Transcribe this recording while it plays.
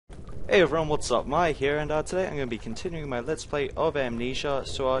Hey everyone, what's up? Mai here, and today I'm going to be continuing my Let's Play of Amnesia.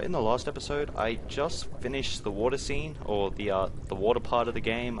 So in the last episode, I just finished the water scene, or the water part of the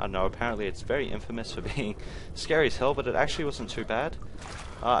game. I don't know, apparently it's very infamous for being scary as hell, but it actually wasn't too bad.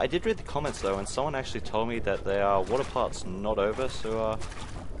 I did read the comments though, and someone actually told me that the water part's not over, so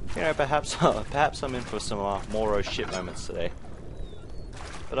you know, perhaps perhaps I'm in for some more oh shit moments today.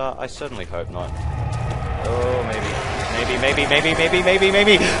 But I certainly hope not. Oh, maybe.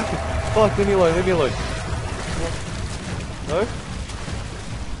 Fuck, leave me alone, leave me alone. No?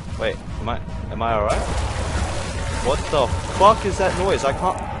 Wait, am I alright? What the fuck is that noise? I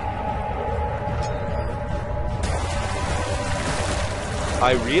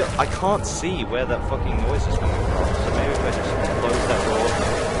can't see where that fucking noise is coming from. So maybe if I just close that door.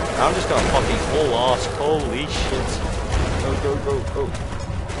 I'm just gonna fucking haul ass. Holy shit. Go.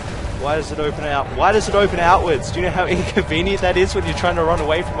 Why does it open out? Why does it open outwards? Do you know how inconvenient that is when you're trying to run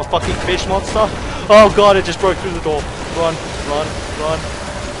away from a fucking fish monster? Oh god, it just broke through the door. Run.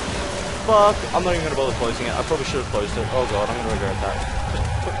 Fuck. I'm not even gonna bother closing it. I probably should have closed it. Oh god, I'm gonna regret that. Just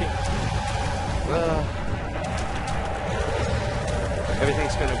fucking...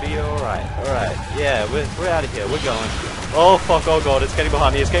 everything's gonna be alright. Alright. Yeah, we're out of here. We're going. Oh fuck, oh god, it's getting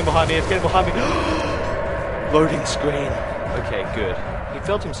behind me. Loading screen. Okay, good. He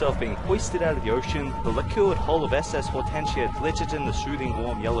felt himself being hoisted out of the ocean. The liquid hull of SS Hortensia glittered in the soothing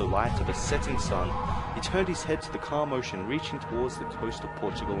warm yellow light of a setting sun. He turned his head to the calm ocean, reaching towards the coast of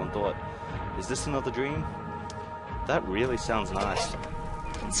Portugal, and thought, is this another dream? That really sounds nice.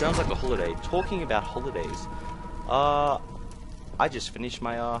 It sounds like a holiday. Talking about holidays, I just finished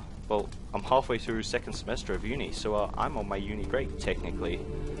my, well, I'm halfway through second semester of uni, so I'm on my uni break, technically.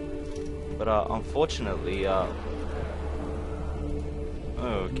 But unfortunately,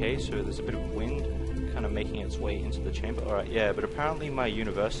 okay, so there's a bit of wind kind of making its way into the chamber. Alright, yeah, but apparently my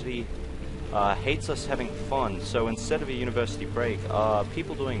university hates us having fun. So instead of a university break,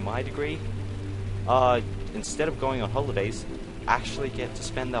 people doing my degree, instead of going on holidays, actually get to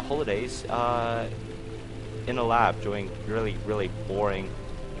spend their holidays in a lab doing really boring,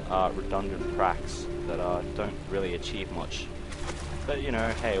 redundant cracks that don't really achieve much. But, you know,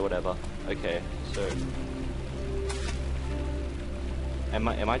 hey, whatever. Okay, so... Am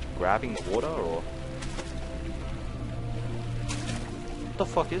I grabbing the water, or... What the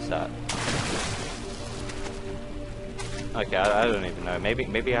fuck is that? Okay, I don't even know.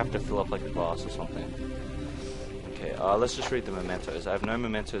 Maybe I have to fill up like a glass or something. Okay, let's just read the mementos. I have no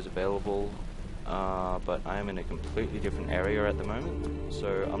mementos available, but I am in a completely different area at the moment.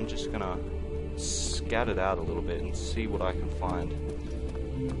 So I'm just gonna scout it out a little bit and see what I can find.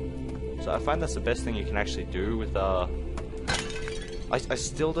 So I find that's the best thing you can actually do with I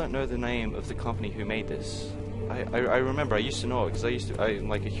still don't know the name of the company who made this. I remember I used to know it because I'm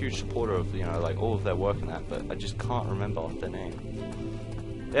like a huge supporter of, you know, like all of their work and that, but I just can't remember their name.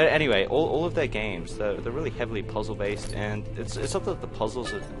 Anyway, all of their games, they're really heavily puzzle based, and it's not that the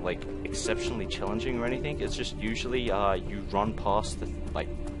puzzles are like exceptionally challenging or anything. It's just usually you run past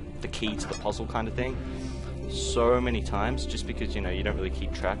the key to the puzzle kind of thing so many times, just because, you know, you don't really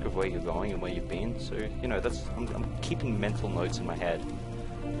keep track of where you're going and where you've been. So, you know, I'm keeping mental notes in my head.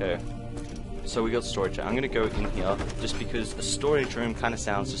 Okay, so we got storage. I'm gonna go in here just because a storage room kind of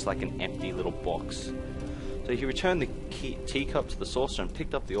sounds just like an empty little box. So he returned the teacup to the saucer and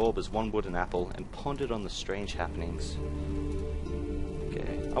picked up the orb as one would an apple and pondered on the strange happenings.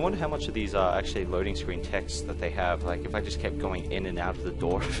 Okay, I wonder how much of these are actually loading screen text that they have. Like, if I just kept going in and out of the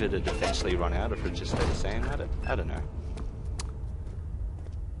door, if it'd eventually run out, or if it'd just stay the same. I don't know.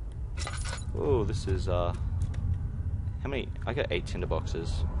 Oh, this is, how many? I got 8 tinder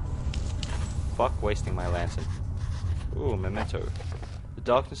boxes. Fuck wasting my lantern. Ooh, memento. The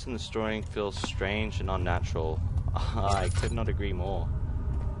darkness in the storing feels strange and unnatural. I could not agree more.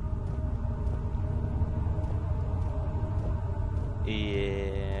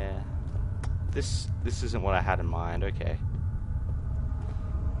 Yeah, this isn't what I had in mind. Okay,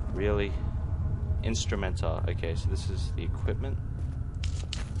 really, instrumenta. Okay, so this is the equipment.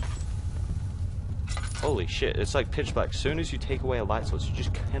 Holy shit! It's like pitch black. As soon as you take away a light source, you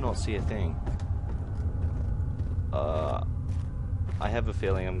just cannot see a thing. I have a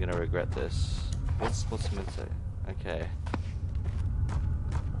feeling I'm gonna regret this. What's menta? Okay.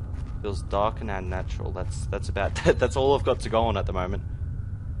 Feels dark and unnatural. That's about that's all I've got to go on at the moment.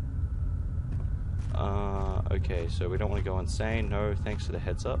 Okay, so we don't want to go insane. No, thanks for the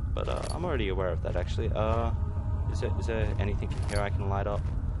heads up. But I'm already aware of that actually. Is there anything in here I can light up?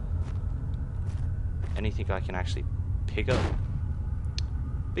 Anything I can actually pick up?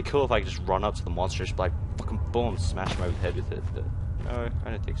 Be cool if I could just run up to the monster, just like fucking boom, smash him over the head with it. But no,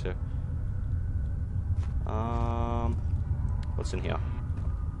 I don't think so. What's in here?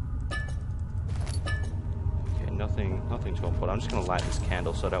 Okay, nothing too important. I'm just gonna light this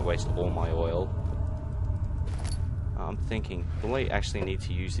candle so I don't waste all my oil. I'm thinking, will I actually need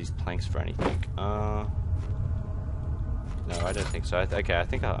to use these planks for anything? No, I don't think so. Okay, I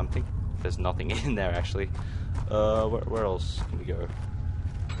think there's nothing in there actually. Where else can we go?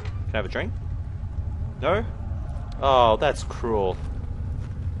 Can I have a drink? No? Oh, that's cruel.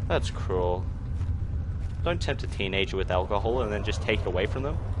 That's cruel. Don't tempt a teenager with alcohol and then just take it away from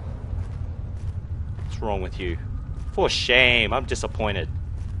them. What's wrong with you? For shame, I'm disappointed.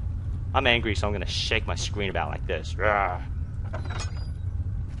 I'm angry, so I'm gonna shake my screen about like this. Rawr.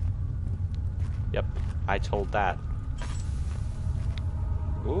 Yep, I told that.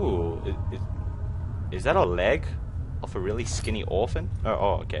 Ooh, is that a leg of a really skinny orphan?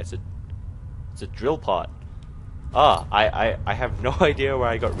 Oh, okay, it's a drill part. Ah, I have no idea where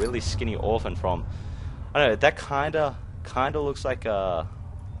I got really skinny orphan from. I don't know, that kinda looks like a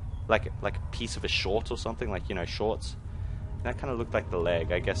piece of a short or something, like, you know, shorts. That kind of looked like the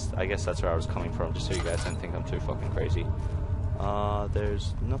leg. I guess that's where I was coming from, just so you guys don't think I'm too fucking crazy.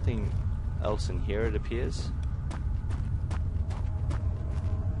 There's nothing else in here, it appears.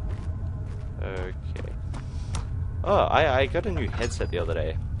 Okay. Oh, I got a new headset the other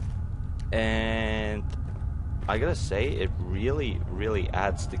day, and I gotta say, it really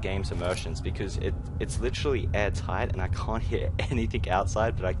adds to the game's immersions, because it's literally airtight and I can't hear anything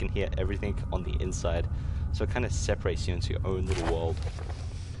outside, but I can hear everything on the inside. So it kind of separates you into your own little world.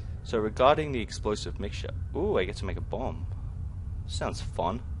 So regarding the explosive mixture, ooh, I get to make a bomb. Sounds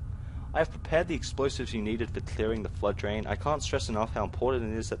fun. I have prepared the explosives you needed for clearing the flood drain. I can't stress enough how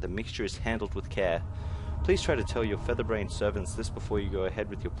important it is that the mixture is handled with care. Please try to tell your feather-brained servants this before you go ahead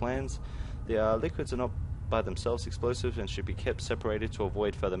with your plans. The liquids are not by themselves explosives and should be kept separated to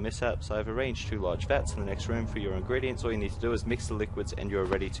avoid further mishaps. I have arranged 2 large vats in the next room for your ingredients. All you need to do is mix the liquids and you're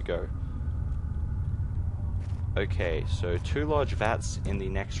ready to go. Okay, so 2 large vats in the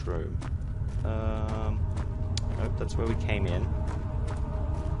next room. Nope, that's where we came in.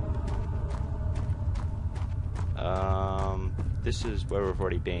 This is where we've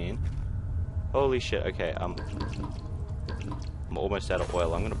already been. Holy shit, okay, I'm almost out of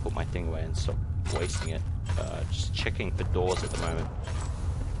oil. I'm gonna put my thing away and stop wasting it. Just checking for doors at the moment.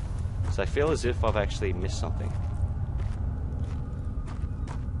 So I feel as if I've actually missed something.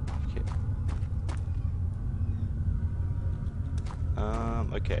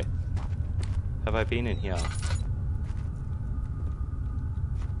 Okay. Have I been in here?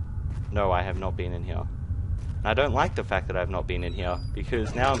 No, I have not been in here. And I don't like the fact that I've not been in here,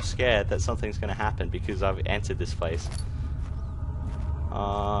 because now I'm scared that something's going to happen because I've entered this place.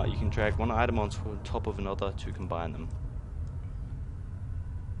 You can drag one item onto top of another to combine them.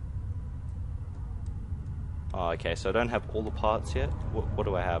 Oh, okay, so I don't have all the parts yet. What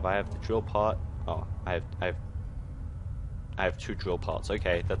do I have? I have the drill part. Oh, I have 2 drill parts.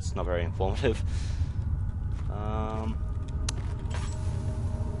 Okay, that's not very informative.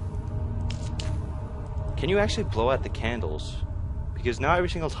 Can you actually blow out the candles? Because now every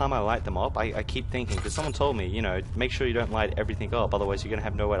single time I light them up, I keep thinking, because someone told me, you know, make sure you don't light everything up, otherwise you're gonna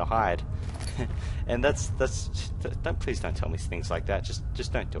have nowhere to hide. And please don't tell me things like that.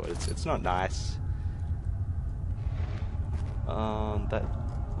 Just don't do it. It's not nice. That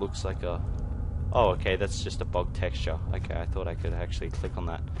looks like a... Oh, okay, that's just a bug texture. Okay, I thought I could actually click on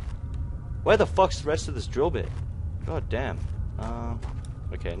that. Where the fuck's the rest of this drill bit? God damn.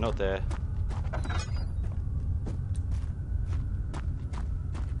 Okay, not there.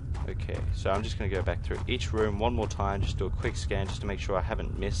 Okay, so I'm just gonna go back through each room one more time, just do a quick scan, just to make sure I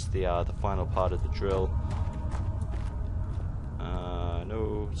haven't missed the final part of the drill.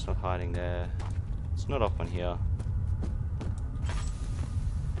 No, it's not hiding there. It's not up on here.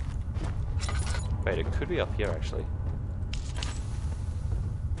 Wait, it could be up here actually.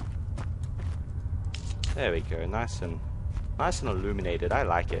 There we go, nice and illuminated. I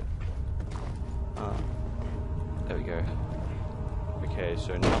like it. There we go. Okay,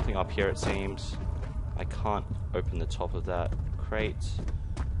 so nothing up here it seems. I can't open the top of that crate.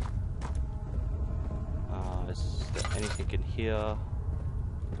 Is there anything in here?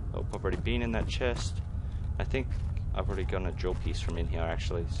 Oh, I've already been in that chest. I think I've already gotten a drill piece from in here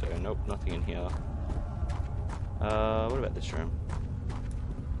actually, so nope, nothing in here. What about this room?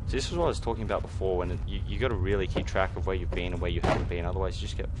 So this is what I was talking about before, when you got to really keep track of where you've been and where you haven't been, otherwise you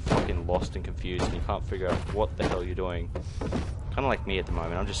just get fucking lost and confused and you can't figure out what the hell you're doing. Kind of like me at the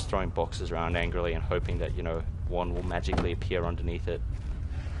moment, I'm just throwing boxes around angrily and hoping that, you know, one will magically appear underneath it.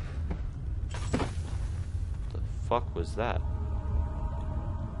 What the fuck was that?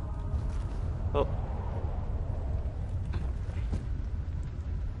 Oh,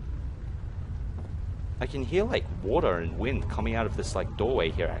 I can hear like water and wind coming out of this like doorway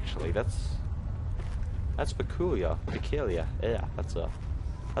here. Actually, that's peculiar. Peculiar. Yeah, that's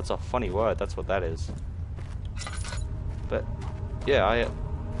a funny word. That's what that is. But yeah, I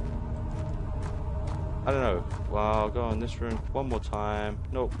don't know. Well, I'll go in this room one more time.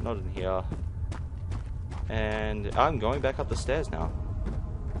 Nope, not in here. And I'm going back up the stairs now.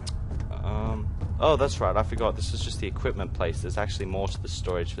 Oh, that's right, I forgot. This is just the equipment place. There's actually more to the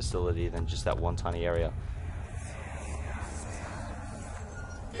storage facility than just that one tiny area.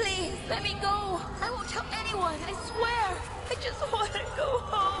 Please, let me go. I won't tell anyone, I swear. I just want to go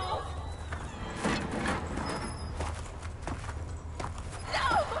home. No!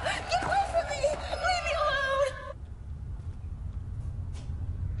 Get away from me! Leave me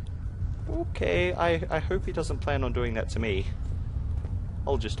alone! Okay, I hope he doesn't plan on doing that to me.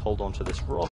 I'll just hold on to this rock.